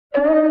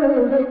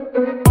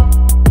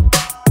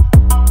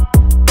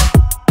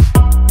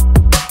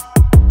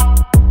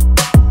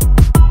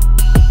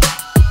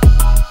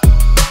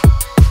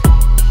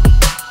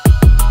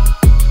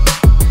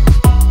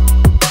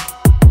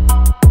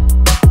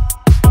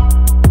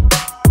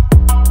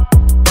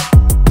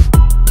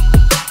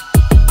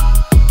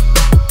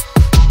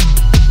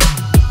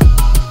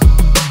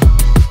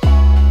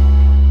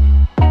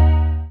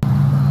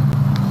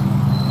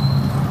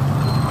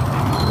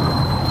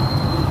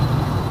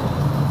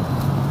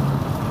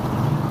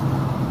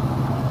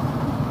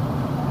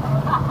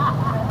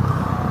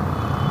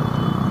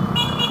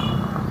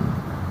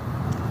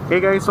Hey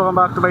guys, welcome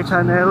back to my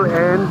channel,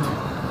 and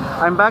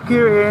I'm back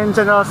here in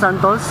General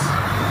Santos.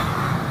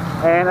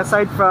 And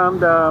aside from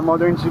the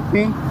modern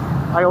jeepney,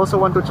 I also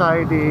want to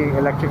try the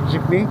electric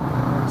jeepney.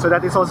 So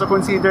that is also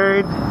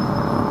considered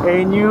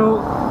a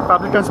new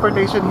public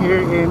transportation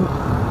here in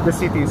the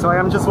city. So I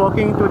am just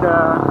walking to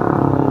the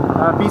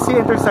BC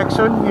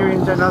intersection here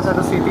in General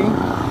Santos City,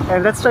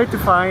 and let's try to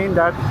find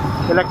that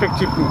electric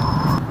jeepney.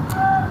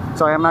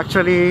 So I am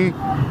actually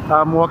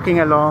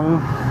walking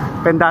along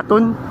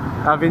Pendatun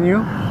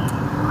Avenue,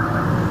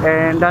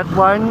 and that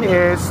one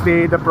is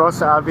the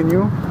Prosa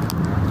Avenue,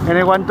 and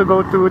I want to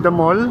go to the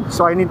mall,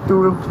 so I need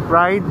to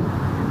ride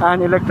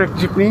an electric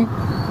jeepney.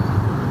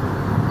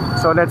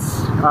 So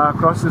let's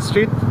cross the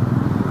street.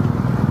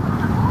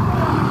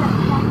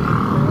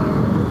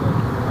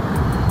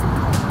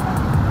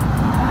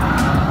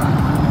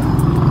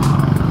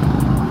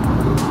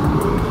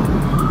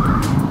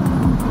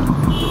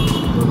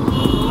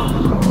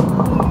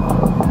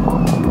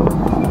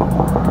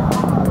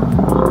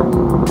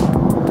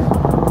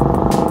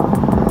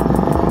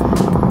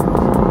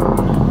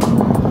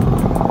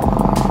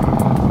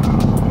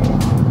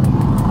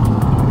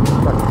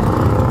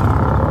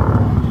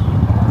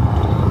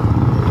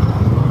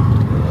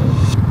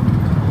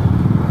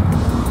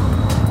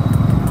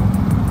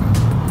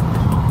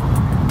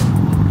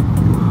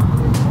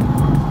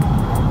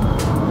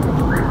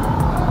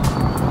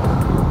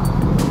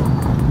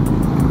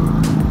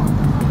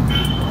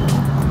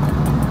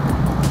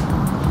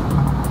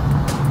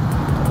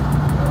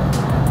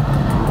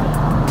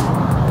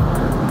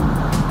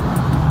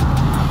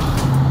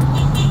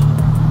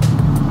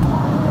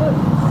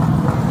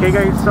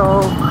 Okay guys,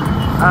 so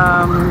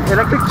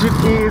electric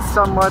jeepney is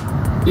somewhat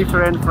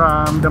different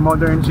from the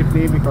modern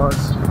jeepney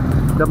because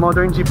the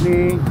modern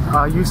jeepney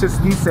uses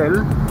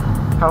diesel.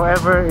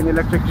 However, in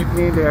electric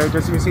jeepney they are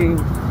just using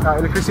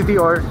electricity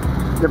or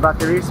the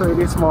battery, so it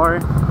is more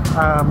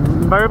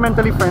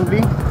environmentally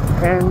friendly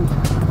and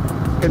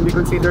can be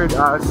considered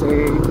as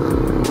a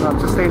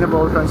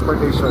sustainable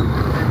transportation.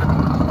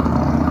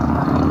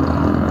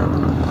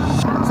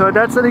 So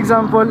that's an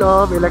example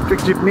of electric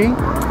jeepney,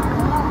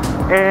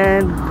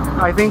 and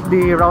I think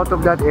the route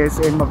of that is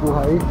in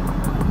Mabuhay,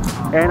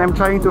 and I'm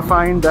trying to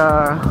find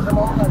the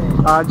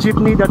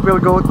jeepney that will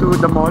go to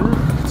the mall.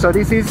 So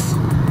this is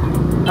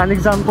an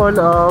example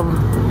of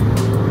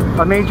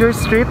a major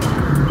street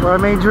or a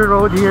major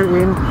road here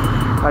in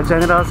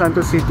General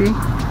Santos City.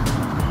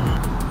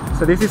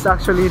 So this is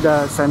actually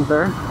the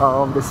center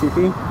of the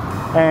city,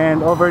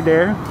 and over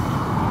there,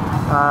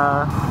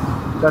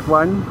 that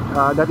one,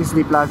 that is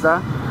the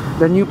plaza,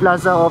 the new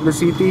plaza of the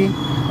city,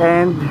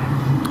 and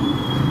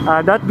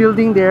that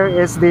building there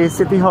is the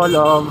City Hall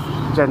of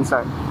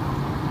Gensan.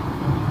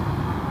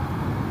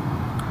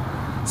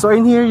 So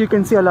in here you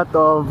can see a lot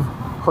of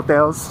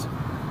hotels,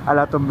 a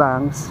lot of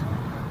banks,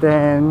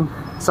 then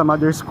some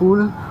other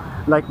school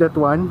like that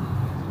one,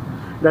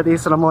 that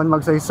is Ramon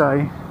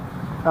Magsaysay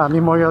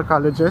Memorial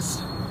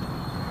Colleges,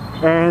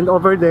 and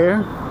over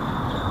there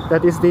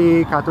that is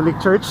the Catholic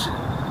Church,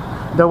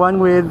 the one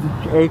with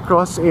a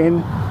cross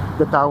in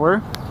the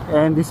tower,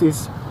 and this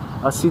is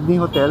a Sydney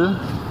Hotel.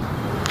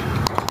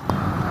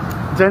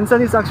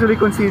 Gensan is actually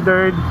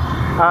considered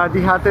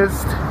the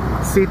hottest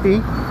city,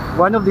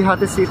 one of the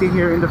hottest city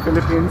here in the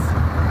Philippines,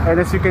 and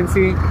as you can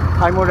see,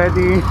 I'm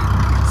already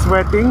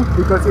sweating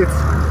because it's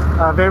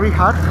very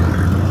hot.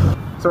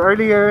 So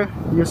earlier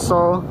you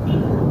saw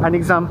an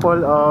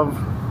example of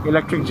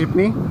electric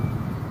jeepney,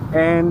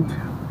 and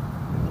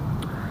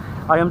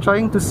I am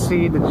trying to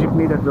see the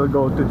jeepney that will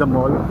go to the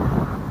mall.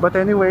 But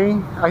anyway,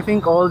 I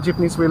think all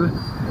jeepneys will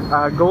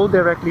go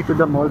directly to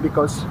the mall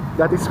because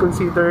that is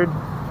considered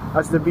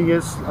as the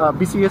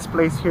busiest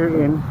place here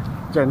in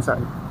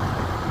Gensan.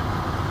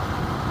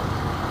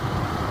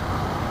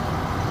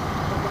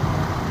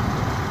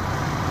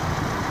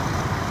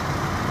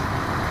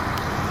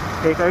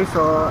 Okay guys,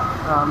 so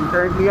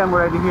currently I'm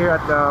already here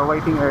at the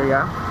waiting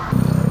area.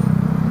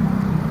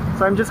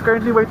 So I'm just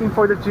currently waiting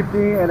for the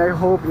jeepney, and I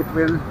hope it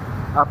will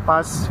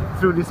pass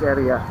through this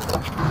area.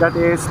 That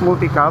is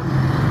multi-cab,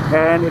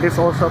 and it is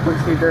also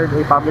considered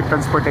a public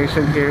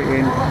transportation here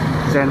in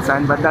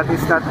Gensan, but that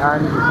is not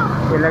an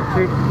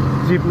electric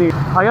jeepney.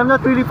 I am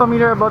not really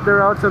familiar about the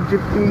routes of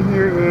jeepney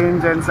here in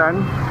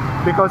Gensan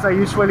because I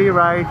usually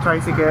ride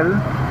tricycle.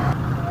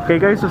 Okay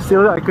guys, so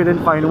still I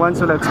couldn't find one,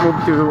 so let's move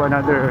to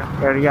another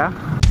area.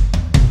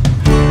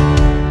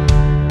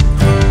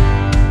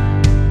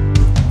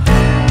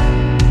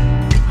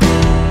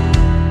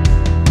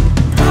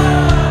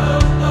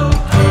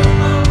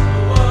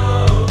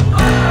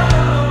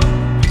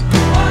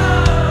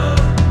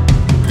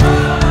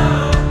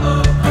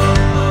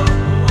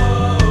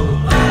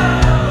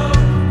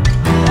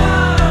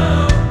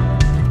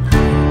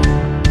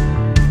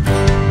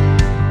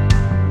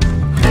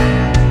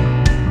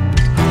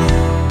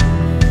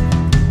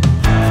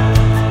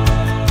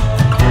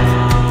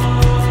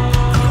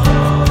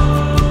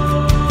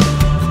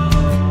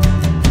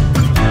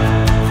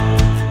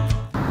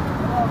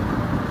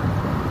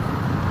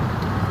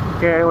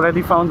 Okay, I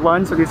already found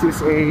one. So this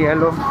is a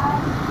yellow.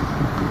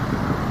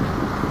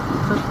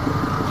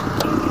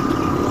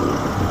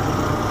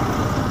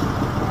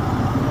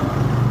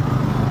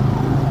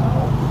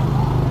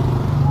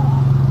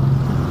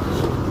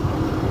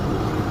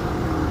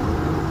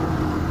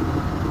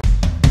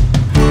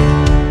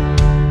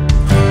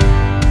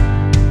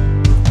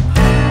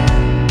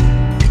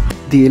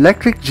 The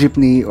electric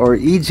jeepney or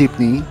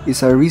e-jeepney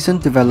is a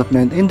recent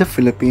development in the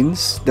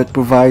Philippines that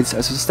provides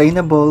a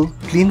sustainable,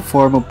 clean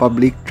form of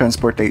public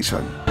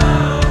transportation.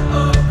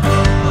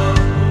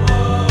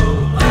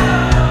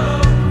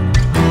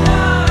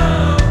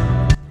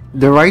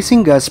 The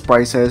rising gas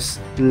prices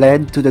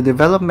led to the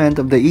development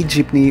of the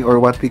e-jeepney or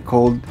what we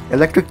called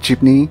electric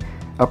jeepney,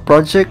 a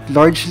project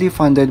largely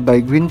funded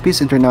by Greenpeace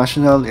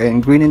International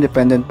and Green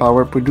Independent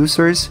Power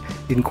Producers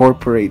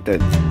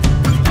Incorporated.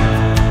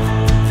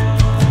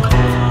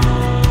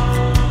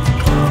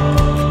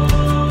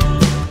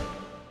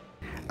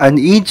 An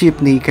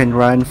e-jeepney can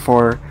run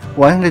for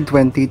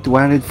 120 to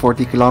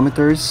 140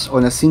 kilometers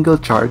on a single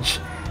charge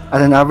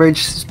at an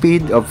average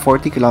speed of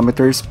 40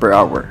 kilometers per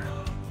hour.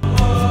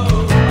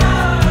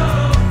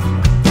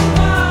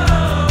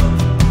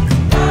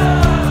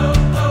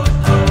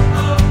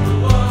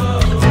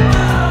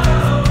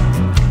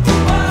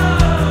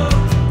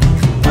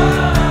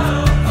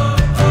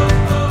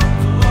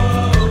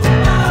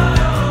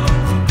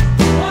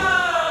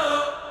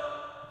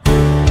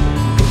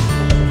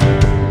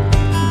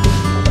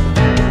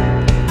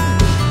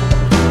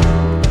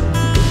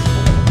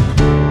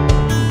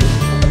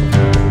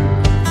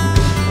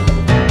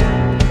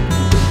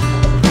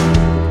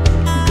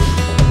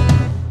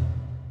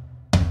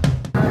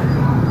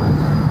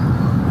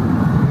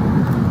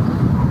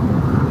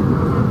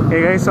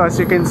 Hey guys, so as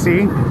you can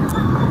see,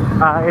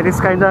 it is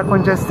kind of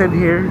congested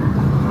here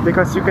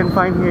because you can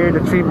find here the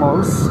three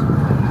malls.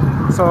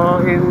 So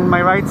in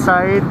my right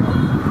side,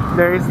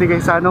 there is the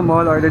Gaisano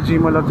Mall or the G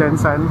Mall of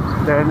Jensen.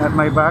 Then at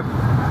my back,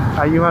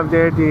 you have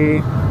there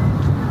the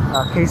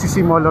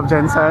KCC Mall of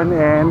Jensen,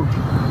 and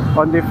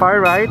on the far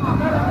right,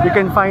 you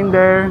can find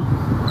there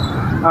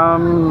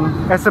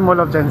SM Mall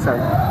of Jensen.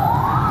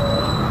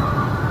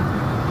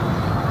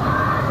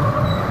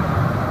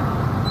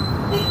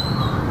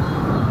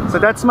 So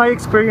that's my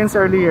experience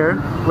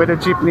earlier with a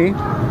jeepney.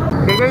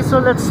 Okay guys, so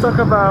let's talk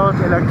about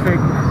electric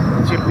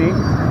jeepney.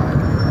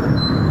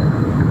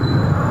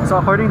 So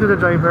according to the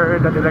driver,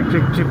 that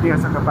electric jeepney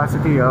has a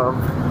capacity of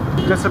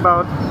just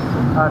about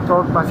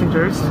 12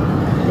 passengers.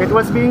 It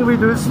was being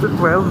reduced to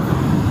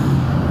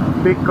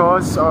 12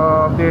 because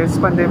of this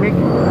pandemic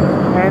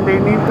and they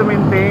need to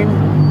maintain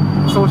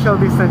social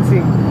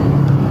distancing.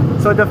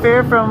 So the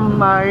fare from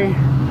my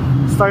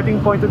starting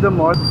point to the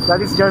mall,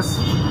 that is just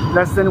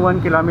less than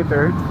 1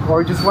 kilometer,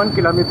 or just 1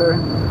 kilometer,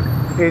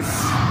 is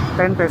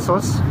 10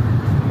 pesos,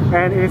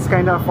 and it's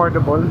kind of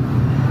affordable.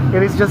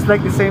 It is just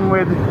like the same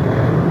with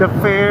the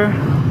fare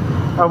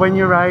when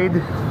you ride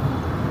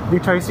the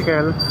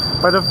tricycle,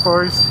 but of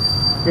course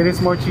it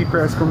is more cheaper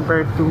as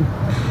compared to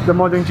the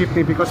modern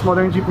jeepney because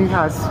modern jeepney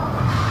has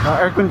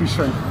air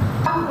condition.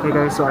 Okay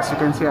guys, so as you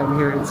can see, I'm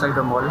here inside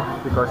the mall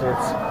because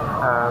it's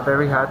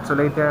very hot. So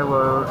later I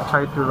will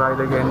try to ride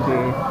again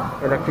the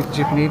electric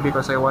jeepney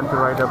because I want to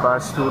ride a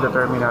bus to the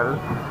terminal.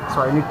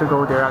 So I need to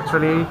go there.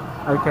 Actually,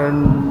 I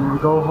can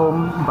go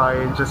home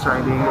by just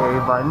riding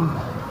a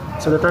van.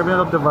 So the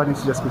terminal of the van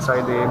is just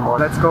beside the mall.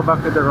 Let's go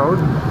back to the road.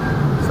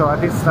 So at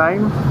this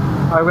time,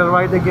 I will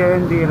ride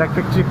again the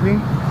electric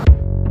jeepney.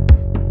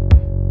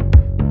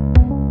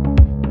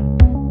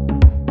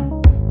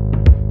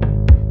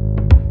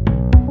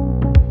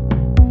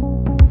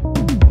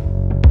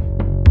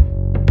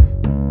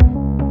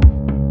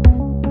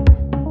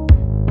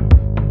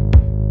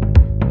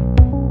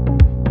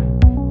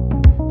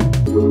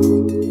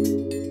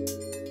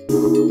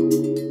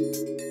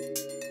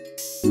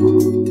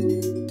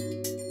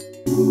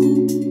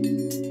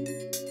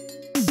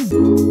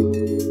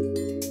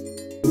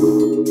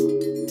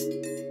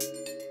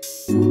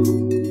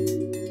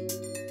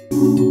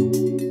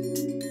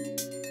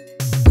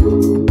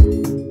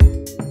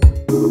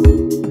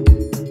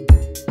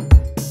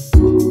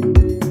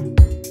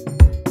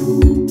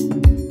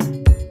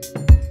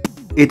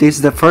 It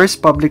is the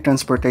first public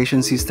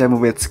transportation system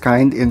of its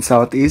kind in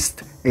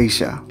Southeast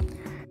Asia.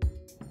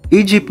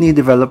 E-Jeepney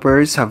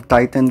developers have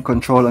tightened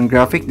control on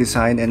graphic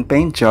design and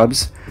paint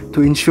jobs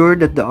to ensure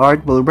that the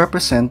art will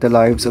represent the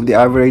lives of the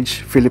average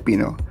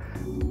Filipino,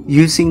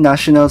 using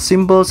national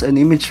symbols and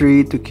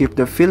imagery to keep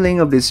the feeling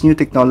of this new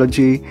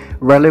technology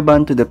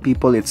relevant to the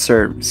people it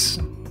serves.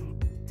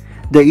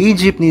 The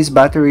E-Jeepney's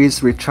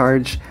batteries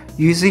recharge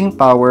using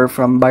power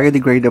from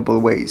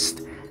biodegradable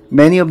waste.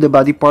 Many of the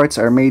body parts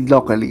are made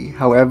locally,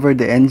 however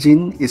the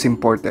engine is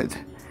imported.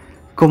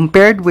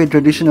 Compared with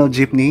traditional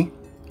jeepney,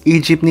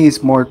 E-Jeepney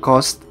is more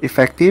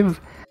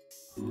cost-effective,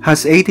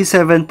 has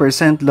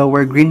 87%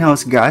 lower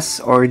greenhouse gas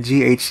or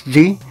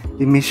GHG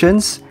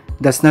emissions,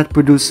 does not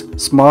produce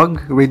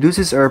smog,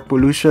 reduces air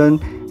pollution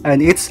and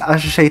its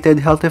associated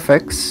health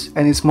effects,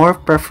 and is more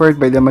preferred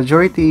by the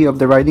majority of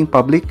the riding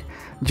public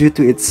due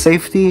to its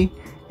safety,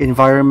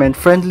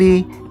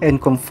 environment-friendly,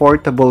 and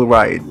comfortable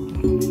ride.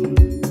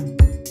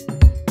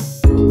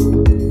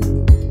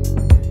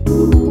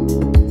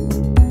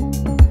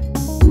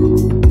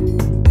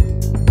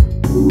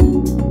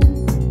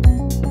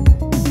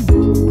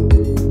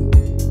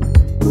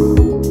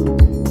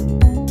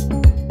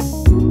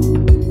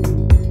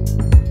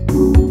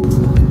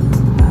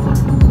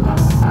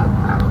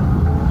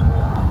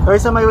 Okay,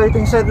 sa may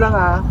waiting shed lang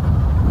ah.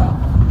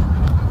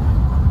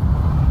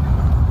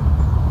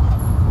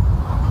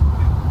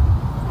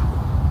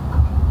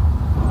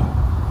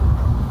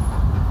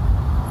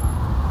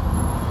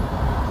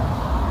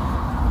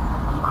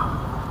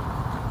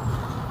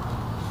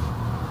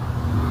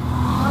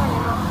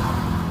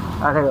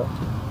 Okay.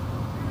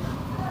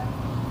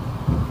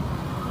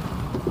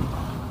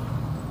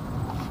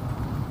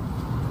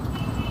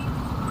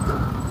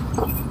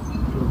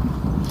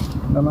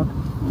 Tama.